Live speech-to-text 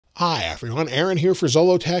Hi everyone, Aaron here for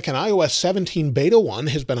Zollotech, and iOS 17 Beta 1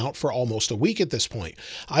 has been out for almost a week at this point.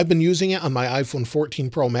 I've been using it on my iPhone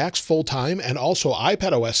 14 Pro Max full-time and also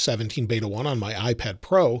iPadOS 17 Beta 1 on my iPad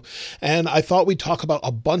Pro, and I thought we'd talk about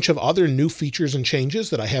a bunch of other new features and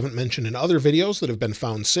changes that I haven't mentioned in other videos that have been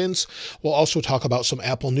found since. We'll also talk about some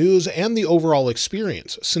Apple news and the overall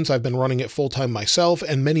experience, since I've been running it full-time myself,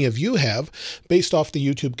 and many of you have. Based off the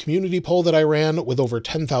YouTube community poll that I ran, with over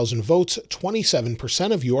 10,000 votes,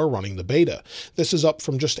 27% of you are running the beta. This is up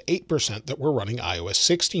from just 8% that were running iOS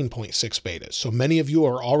 16.6 beta. So many of you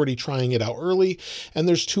are already trying it out early, and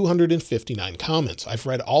there's 259 comments. I've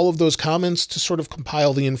read all of those comments to sort of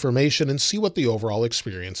compile the information and see what the overall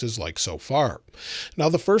experience is like so far. Now,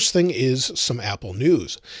 the first thing is some Apple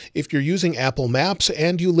news. If you're using Apple Maps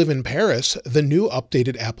and you live in Paris, the new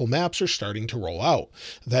updated Apple Maps are starting to roll out.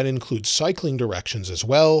 That includes cycling directions as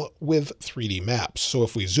well, with 3D maps. So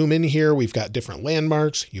if we zoom in here, we've got different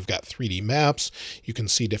landmarks, you've got 3D maps, you can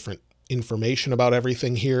see different information about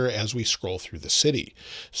everything here as we scroll through the city.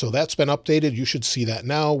 So that's been updated. You should see that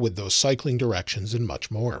now with those cycling directions and much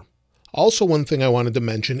more. Also, one thing I wanted to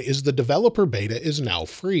mention is the developer beta is now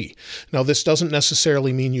free. Now, this doesn't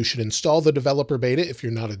necessarily mean you should install the developer beta if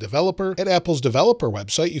you're not a developer. At Apple's developer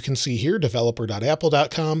website, you can see here,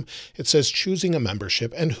 developer.apple.com, it says choosing a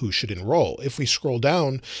membership and who should enroll. If we scroll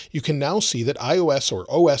down, you can now see that iOS or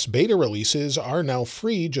OS beta releases are now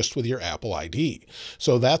free just with your Apple ID.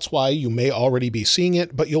 So that's why you may already be seeing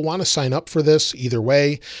it, but you'll want to sign up for this either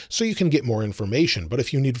way so you can get more information. But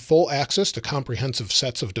if you need full access to comprehensive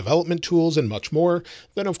sets of development tools and much more,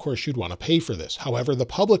 then of course you'd want to pay for this. However, the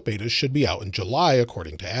public betas should be out in July,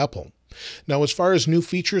 according to Apple. Now, as far as new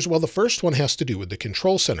features, well, the first one has to do with the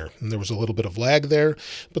control center. And there was a little bit of lag there,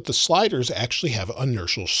 but the sliders actually have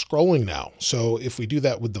inertial scrolling now. So if we do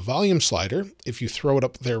that with the volume slider, if you throw it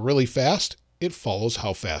up there really fast, it follows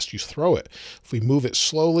how fast you throw it. If we move it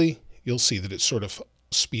slowly, you'll see that it sort of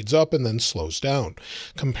speeds up and then slows down.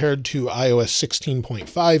 Compared to iOS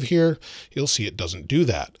 16.5 here, you'll see it doesn't do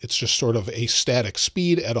that. It's just sort of a static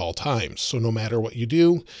speed at all times. So no matter what you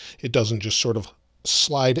do, it doesn't just sort of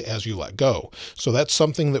slide as you let go. So that's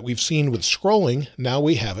something that we've seen with scrolling. Now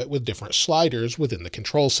we have it with different sliders within the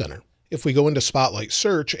control center. If we go into Spotlight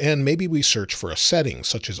Search and maybe we search for a setting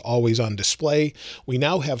such as always on display, we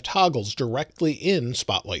now have toggles directly in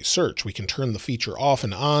Spotlight Search. We can turn the feature off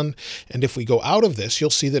and on, and if we go out of this, you'll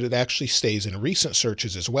see that it actually stays in recent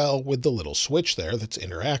searches as well with the little switch there that's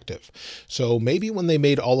interactive. So maybe when they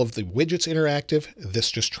made all of the widgets interactive,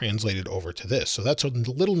 this just translated over to this. So that's a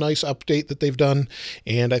little nice update that they've done,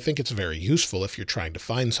 and I think it's very useful if you're trying to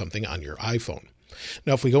find something on your iPhone.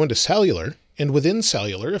 Now, if we go into Cellular, and within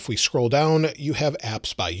Cellular, if we scroll down, you have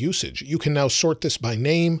apps by usage. You can now sort this by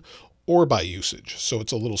name or by usage. So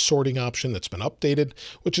it's a little sorting option that's been updated,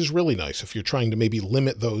 which is really nice if you're trying to maybe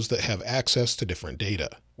limit those that have access to different data.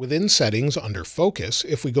 Within Settings, under Focus,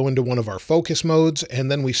 if we go into one of our focus modes and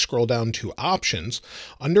then we scroll down to Options,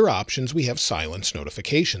 under Options we have Silence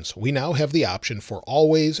Notifications. We now have the option for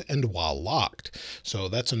always and while locked. So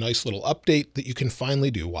that's a nice little update that you can finally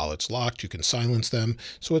do while it's locked. You can silence them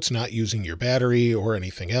so it's not using your battery or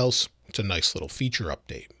anything else. It's a nice little feature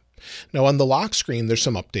update. Now on the lock screen, there's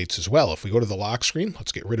some updates as well. If we go to the lock screen,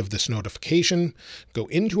 let's get rid of this notification, go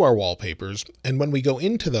into our wallpapers, and when we go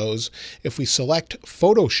into those, if we select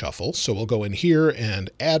Photo Shuffle, so we'll go in here and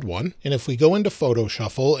add one, and if we go into Photo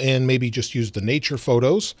Shuffle and maybe just use the nature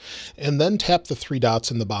photos, and then tap the three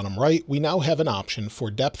dots in the bottom right, we now have an option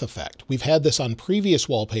for depth effect. We've had this on previous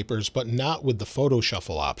wallpapers, but not with the Photo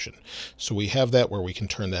Shuffle option. So we have that where we can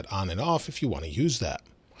turn that on and off if you want to use that.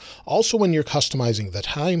 Also, when you're customizing the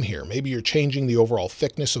time here, maybe you're changing the overall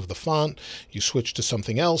thickness of the font, you switch to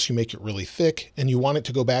something else, you make it really thick, and you want it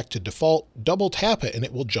to go back to default, double tap it and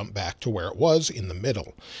it will jump back to where it was in the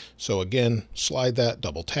middle. So again, slide that,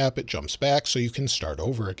 double tap, it jumps back so you can start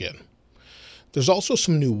over again. There's also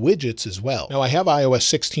some new widgets as well. Now I have iOS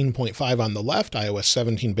 16.5 on the left, iOS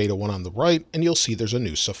 17 Beta 1 on the right, and you'll see there's a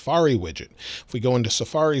new Safari widget. If we go into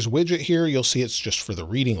Safari's widget here, you'll see it's just for the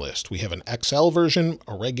reading list. We have an XL version,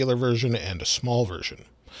 a regular version, and a small version.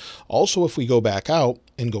 Also, if we go back out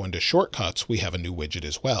and go into shortcuts, we have a new widget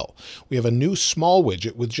as well. We have a new small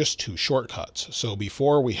widget with just 2 shortcuts. So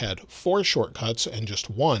before we had 4 shortcuts and just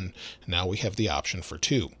 1, now we have the option for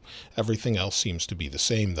 2. Everything else seems to be the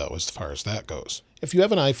same though, as far as that goes. If you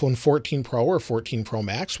have an iPhone 14 Pro or 14 Pro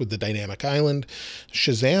Max with the Dynamic Island,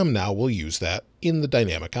 Shazam now will use that in the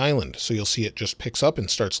Dynamic Island. So you'll see it just picks up and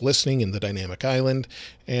starts listening in the Dynamic Island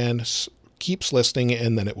and keeps listening,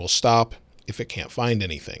 and then it will stop if it can't find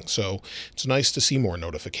anything. So it's nice to see more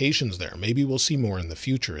notifications there. Maybe we'll see more in the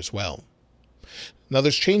future as well. Now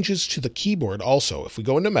there's changes to the keyboard also. If we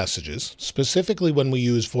go into messages, specifically when we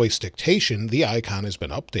use voice dictation, the icon has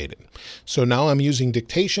been updated. So now I'm using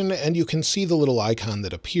dictation and you can see the little icon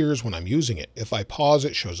that appears when I'm using it. If I pause,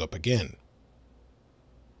 it shows up again.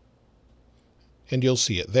 And you'll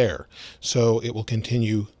see it there. So it will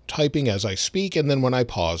continue typing as I speak, and then when I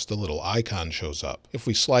pause, the little icon shows up. If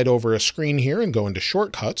we slide over a screen here and go into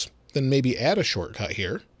shortcuts, then maybe add a shortcut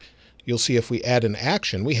here, you'll see if we add an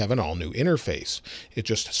action, we have an all new interface. It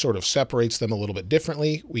just sort of separates them a little bit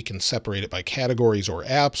differently. We can separate it by categories or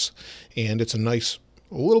apps, and it's a nice,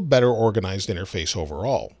 a little better organized interface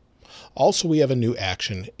overall. Also, we have a new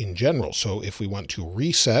action in general. So if we want to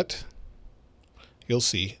reset, you'll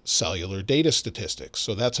see cellular data statistics.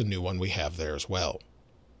 So that's a new one we have there as well.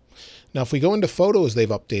 Now, if we go into Photos, they've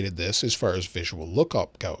updated this as far as visual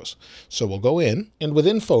lookup goes. So we'll go in, and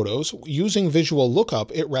within Photos, using visual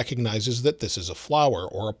lookup, it recognizes that this is a flower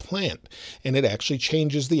or a plant, and it actually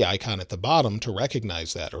changes the icon at the bottom to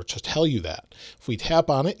recognize that or to tell you that. If we tap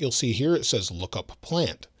on it, you'll see here it says Lookup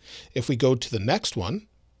Plant. If we go to the next one,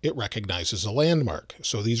 it recognizes a landmark.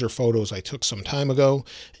 So these are photos I took some time ago,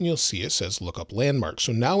 and you'll see it says look up landmark.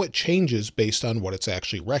 So now it changes based on what it's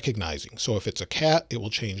actually recognizing. So if it's a cat, it will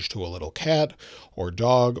change to a little cat or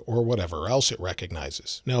dog or whatever else it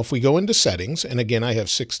recognizes. Now, if we go into settings, and again, I have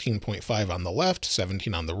 16.5 on the left,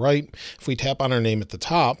 17 on the right. If we tap on our name at the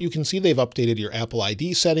top, you can see they've updated your Apple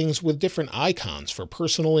ID settings with different icons for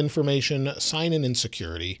personal information, sign-in and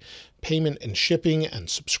security, payment and shipping, and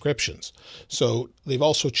subscriptions. So they've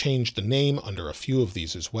also changed the name under a few of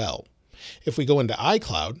these as well. If we go into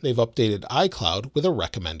iCloud, they've updated iCloud with a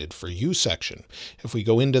recommended for you section. If we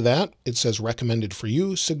go into that, it says recommended for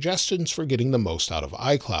you, suggestions for getting the most out of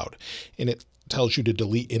iCloud. And it tells you to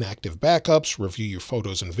delete inactive backups, review your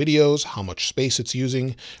photos and videos, how much space it's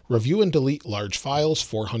using, review and delete large files,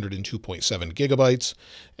 402.7 gigabytes,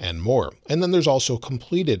 and more. And then there's also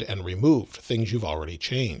completed and removed, things you've already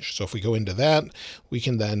changed. So if we go into that, we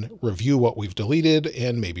can then review what we've deleted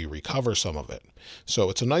and maybe recover some of it. So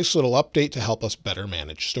it's a nice little update to help us better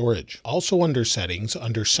manage storage. Also under settings,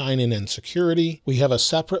 under sign-in and security, we have a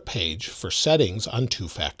separate page for settings on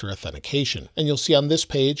two-factor authentication. And you'll see on this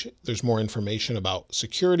page, there's more information about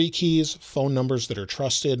security keys, phone numbers that are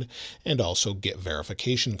trusted, and also get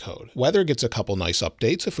verification code. Weather gets a couple nice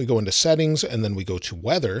updates. If we go into settings and then we go to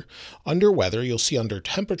weather, under weather, you'll see under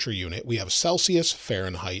temperature unit, we have Celsius,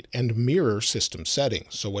 Fahrenheit, and mirror system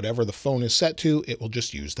settings. So whatever the phone is set to, it will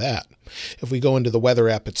just use that. If we go into the weather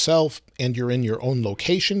app itself and you're in your own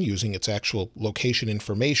location using its actual location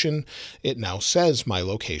information, it now says my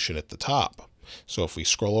location at the top. So if we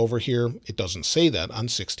scroll over here, it doesn't say that on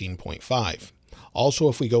 16.5. Also,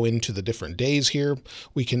 if we go into the different days here,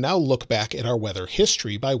 we can now look back at our weather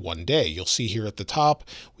history by one day. You'll see here at the top,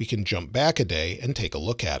 we can jump back a day and take a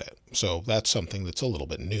look at it. So that's something that's a little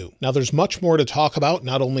bit new. Now there's much more to talk about,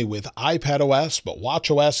 not only with iPadOS, but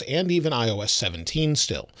watchOS and even iOS 17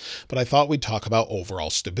 still. But I thought we'd talk about overall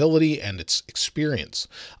stability and its experience.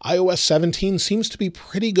 iOS 17 seems to be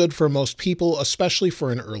pretty good for most people, especially for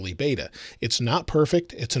an early beta. It's not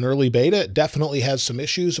perfect. It's an early beta. It definitely has some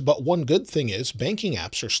issues, but one good thing is banking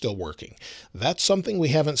apps are still working. That's something we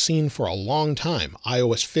haven't seen for a long time.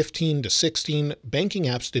 iOS 15 to 16, banking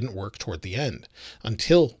apps didn't work toward the end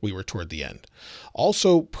until we were toward the end.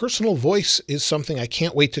 Also, personal voice is something I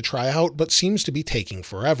can't wait to try out, but seems to be taking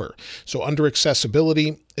forever. So under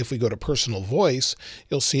accessibility, if we go to personal voice,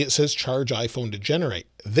 you'll see it says charge iPhone to generate.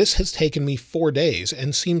 This has taken me 4 days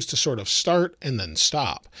and seems to sort of start and then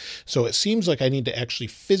stop. So it seems like I need to actually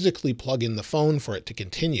physically plug in the phone for it to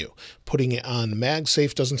continue. Putting it on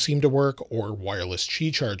MagSafe doesn't seem to work, or wireless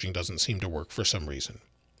Qi charging doesn't seem to work for some reason.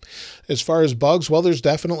 As far as bugs, well, there's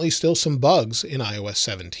definitely still some bugs in iOS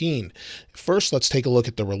 17. First, let's take a look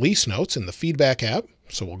at the release notes in the feedback app.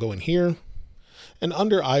 So we'll go in here. And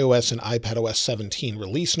under iOS and iPadOS 17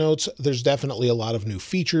 release notes, there's definitely a lot of new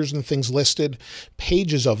features and things listed,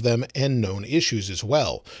 pages of them, and known issues as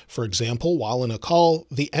well. For example, while in a call,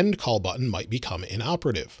 the end call button might become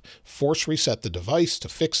inoperative. Force reset the device to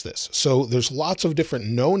fix this. So there's lots of different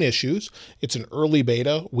known issues. It's an early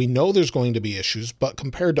beta. We know there's going to be issues, but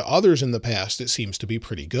compared to others in the past, it seems to be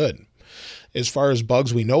pretty good. As far as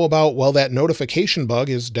bugs we know about, well, that notification bug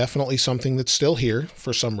is definitely something that's still here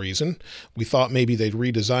for some reason. We thought maybe they'd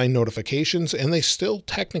redesign notifications, and they still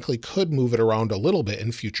technically could move it around a little bit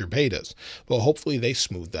in future betas, but hopefully they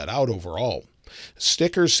smooth that out overall.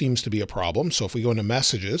 Stickers seems to be a problem. So if we go into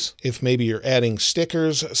messages, if maybe you're adding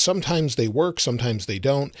stickers, sometimes they work, sometimes they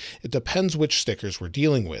don't. It depends which stickers we're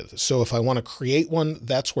dealing with. So if I want to create one,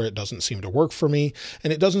 that's where it doesn't seem to work for me.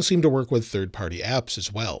 And it doesn't seem to work with third-party apps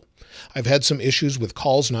as well. I've had some issues with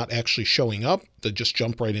calls not actually showing up. They just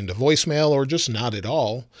jump right into voicemail or just not at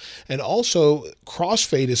all. And also,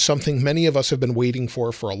 Crossfade is something many of us have been waiting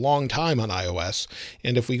for a long time on iOS.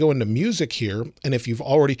 And if we go into music here, and if you've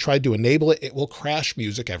already tried to enable it, it will crash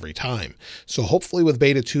music every time. So hopefully with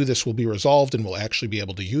beta 2, this will be resolved and we'll actually be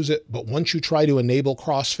able to use it. But once you try to enable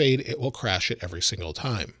Crossfade, it will crash it every single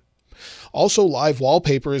time. Also, live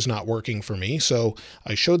wallpaper is not working for me, so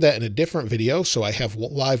I showed that in a different video. So I have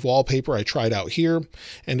live wallpaper I tried out here,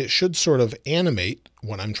 and it should sort of animate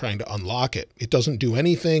when I'm trying to unlock it. It doesn't do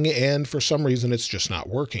anything, and for some reason it's just not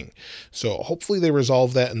working. So hopefully they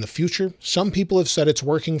resolve that in the future. Some people have said it's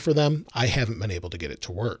working for them. I haven't been able to get it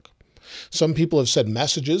to work. Some people have said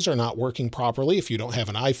messages are not working properly if you don't have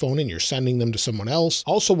an iPhone and you're sending them to someone else.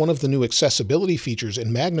 Also, one of the new accessibility features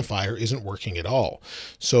in Magnifier isn't working at all.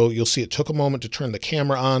 So you'll see it took a moment to turn the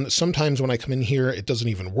camera on. Sometimes when I come in here, it doesn't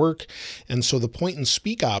even work. And so the point and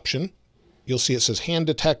speak option, you'll see it says hand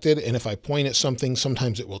detected, and if I point at something,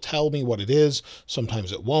 sometimes it will tell me what it is,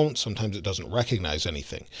 sometimes it won't, sometimes it doesn't recognize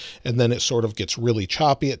anything. And then it sort of gets really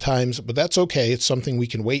choppy at times, but that's okay. It's something we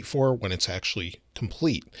can wait for when it's actually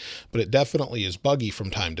complete. But it definitely is buggy from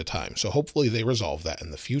time to time, so hopefully they resolve that in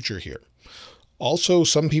the future here. Also,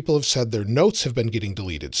 some people have said their notes have been getting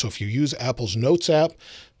deleted. So if you use Apple's Notes app,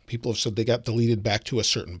 people have said they got deleted back to a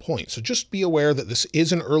certain point. So just be aware that this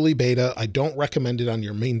is an early beta. I don't recommend it on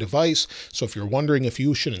your main device. So if you're wondering if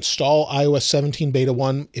you should install iOS 17 Beta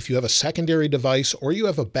 1, if you have a secondary device or you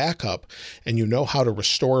have a backup and you know how to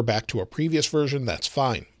restore back to a previous version, that's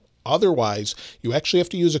fine. Otherwise, you actually have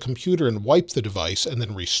to use a computer and wipe the device and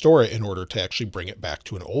then restore it in order to actually bring it back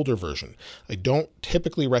to an older version. I don't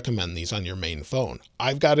typically recommend these on your main phone.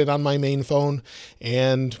 I've got it on my main phone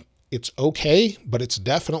and it's okay, but it's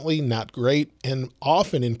definitely not great. And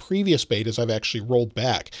often in previous betas, I've actually rolled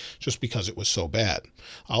back just because it was so bad.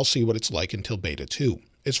 I'll see what it's like until beta 2.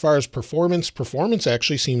 As far as performance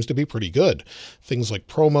actually seems to be pretty good. Things like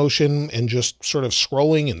ProMotion and just sort of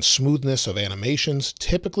scrolling and smoothness of animations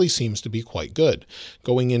typically seems to be quite good.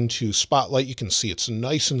 Going into Spotlight, you can see it's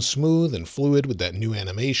nice and smooth and fluid with that new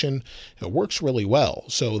animation. It works really well,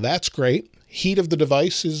 so that's great. Heat of the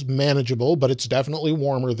device is manageable, but it's definitely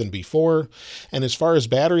warmer than before. And as far as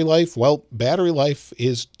battery life, well, battery life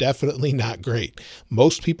is definitely not great.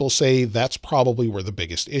 Most people say that's probably where the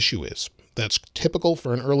biggest issue is. That's typical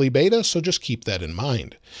for an early beta, so just keep that in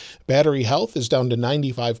mind. Battery health is down to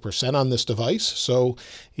 95% on this device, so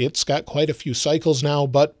it's got quite a few cycles now,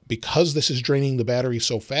 but because this is draining the battery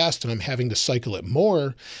so fast and I'm having to cycle it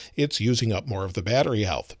more, it's using up more of the battery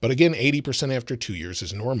health. But again, 80% after 2 years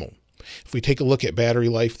is normal. If we take a look at battery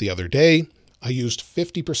life the other day, I used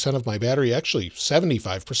 50% of my battery, actually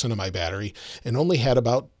 75% of my battery, and only had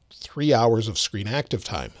about 3 hours of screen active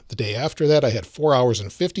time. The day after that, I had 4 hours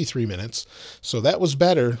and 53 minutes, so that was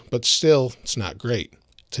better, but still, it's not great.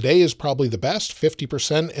 Today is probably the best,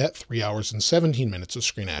 50% at 3 hours and 17 minutes of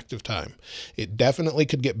screen active time. It definitely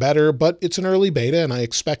could get better, but it's an early beta and I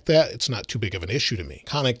expect that. It's not too big of an issue to me.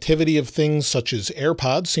 Connectivity of things such as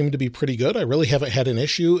AirPods seem to be pretty good. I really haven't had an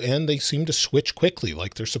issue and they seem to switch quickly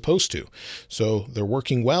like they're supposed to. So they're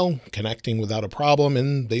working well, connecting without a problem,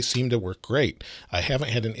 and they seem to work great. I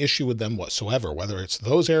haven't had an issue with them whatsoever, whether it's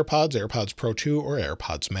those AirPods, AirPods Pro 2, or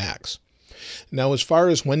AirPods Max. Now, as far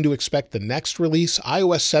as when to expect the next release,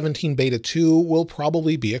 iOS 17 Beta 2 will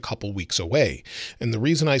probably be a couple weeks away. And the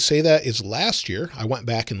reason I say that is last year, I went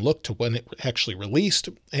back and looked to when it actually released,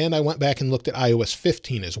 and I went back and looked at iOS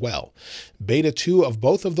 15 as well. Beta 2 of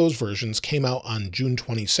both of those versions came out on June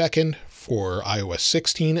 22nd for iOS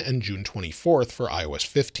 16 and June 24th for iOS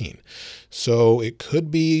 15. So it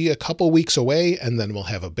could be a couple weeks away and then we'll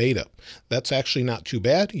have a beta. That's actually not too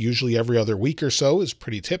bad. Usually every other week or so is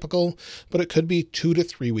pretty typical, but it could be 2 to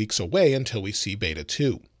 3 weeks away until we see beta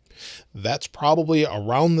 2. That's probably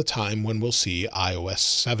around the time when we'll see iOS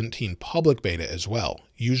 17 public beta as well.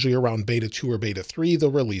 Usually around beta 2 or beta 3,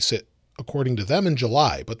 they'll release it according to them in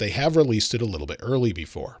July, but they have released it a little bit early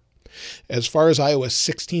before. As far as iOS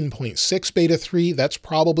 16.6 Beta 3, that's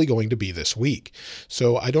probably going to be this week.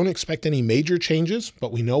 So I don't expect any major changes,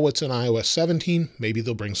 but we know what's in iOS 17. Maybe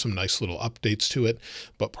they'll bring some nice little updates to it,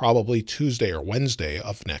 but probably Tuesday or Wednesday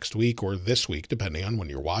of next week or this week, depending on when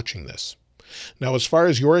you're watching this. Now, as far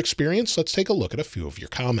as your experience, let's take a look at a few of your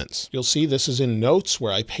comments. You'll see this is in Notes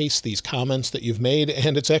where I paste these comments that you've made,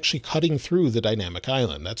 and it's actually cutting through the dynamic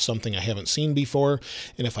island. That's something I haven't seen before,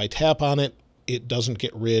 and if I tap on it, it doesn't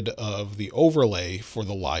get rid of the overlay for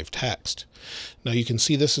the live text. Now you can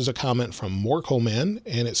see this is a comment from Morcoman,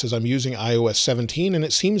 and it says, I'm using iOS 17 and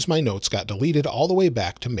it seems my notes got deleted all the way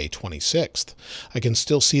back to May 26th. I can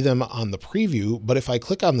still see them on the preview, but if I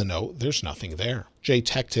click on the note, there's nothing there.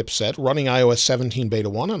 JTechTip said, running iOS 17 Beta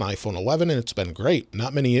 1 on iPhone 11 and it's been great.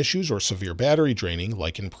 Not many issues or severe battery draining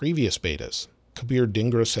like in previous betas. Kabir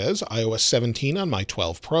Dingra says, iOS 17 on my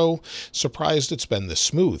 12 Pro. Surprised it's been this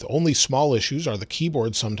smooth. Only small issues are the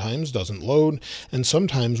keyboard sometimes doesn't load, and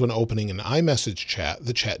sometimes when opening an iMessage chat,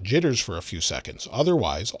 the chat jitters for a few seconds.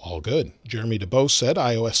 Otherwise, all good. Jeremy DeBose said,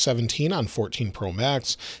 iOS 17 on 14 Pro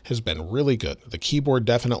Max has been really good. The keyboard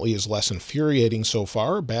definitely is less infuriating so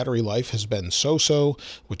far. Battery life has been so-so,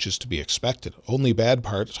 which is to be expected. Only bad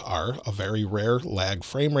parts are a very rare lag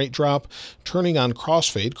frame rate drop. Turning on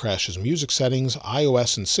Crossfade crashes music settings.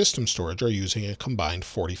 iOS and system storage are using a combined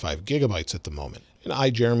 45 gigabytes at the moment. And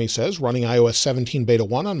iJeremy says, running iOS 17 Beta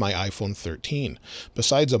 1 on my iPhone 13.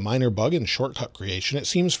 Besides a minor bug in shortcut creation, it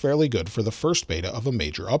seems fairly good for the first beta of a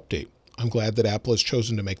major update. I'm glad that Apple has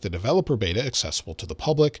chosen to make the developer beta accessible to the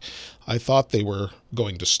public. I thought they were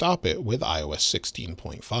going to stop it with iOS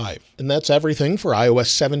 16.5. And that's everything for iOS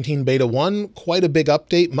 17 Beta 1. Quite a big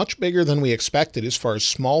update, much bigger than we expected as far as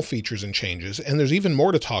small features and changes, and there's even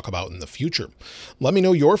more to talk about in the future. Let me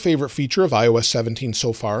know your favorite feature of iOS 17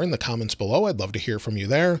 so far in the comments below. I'd love to hear from you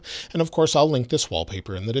there. And of course, I'll link this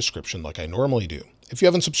wallpaper in the description like I normally do. If you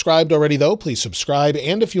haven't subscribed already though, please subscribe.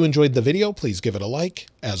 And if you enjoyed the video, please give it a like.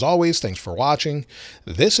 As always, thanks for watching.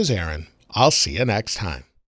 This is Aaron. I'll see you next time.